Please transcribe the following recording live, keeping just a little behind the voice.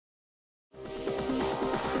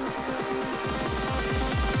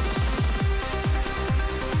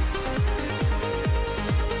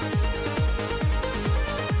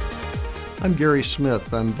I'm Gary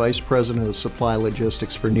Smith. I'm Vice President of Supply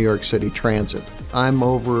Logistics for New York City Transit. I'm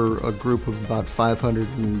over a group of about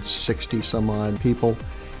 560 some odd people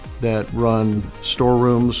that run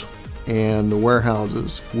storerooms and the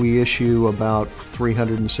warehouses. We issue about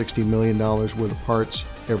 $360 million worth of parts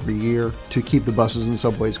every year to keep the buses and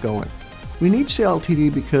subways going. We need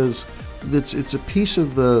CLTD because it's a piece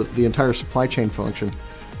of the entire supply chain function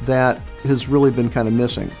that has really been kind of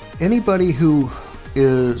missing. Anybody who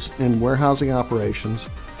is in warehousing operations,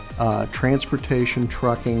 transportation,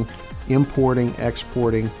 trucking, importing,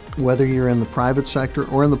 exporting, whether you're in the private sector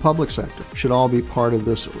or in the public sector, should all be part of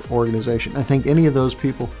this organization. I think any of those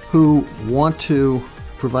people who want to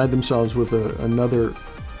provide themselves with another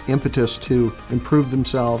impetus to improve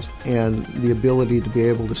themselves and the ability to be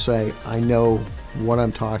able to say, I know what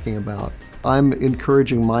I'm talking about. I'm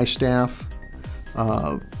encouraging my staff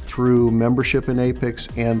through membership in APICS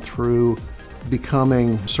and through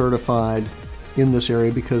becoming certified in this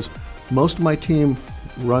area, because most of my team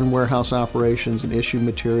run warehouse operations and issue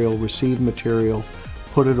material, receive material,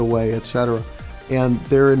 put it away, etc. And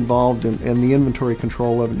they're involved in the inventory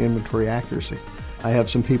control of and inventory accuracy. I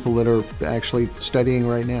have some people that are actually studying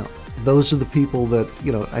right now. Those are the people that,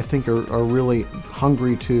 I think are really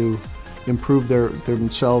hungry to improve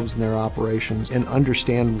themselves and their operations and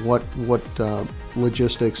understand what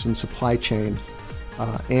logistics and supply chain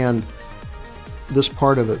and this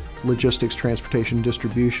part of it, logistics, transportation,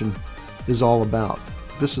 distribution, is all about.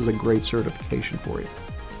 This is a great certification for you.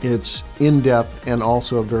 It's in-depth and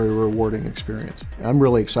also a very rewarding experience. I'm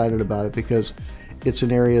really excited about it because it's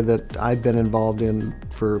an area that I've been involved in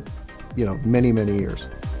for, many, many years.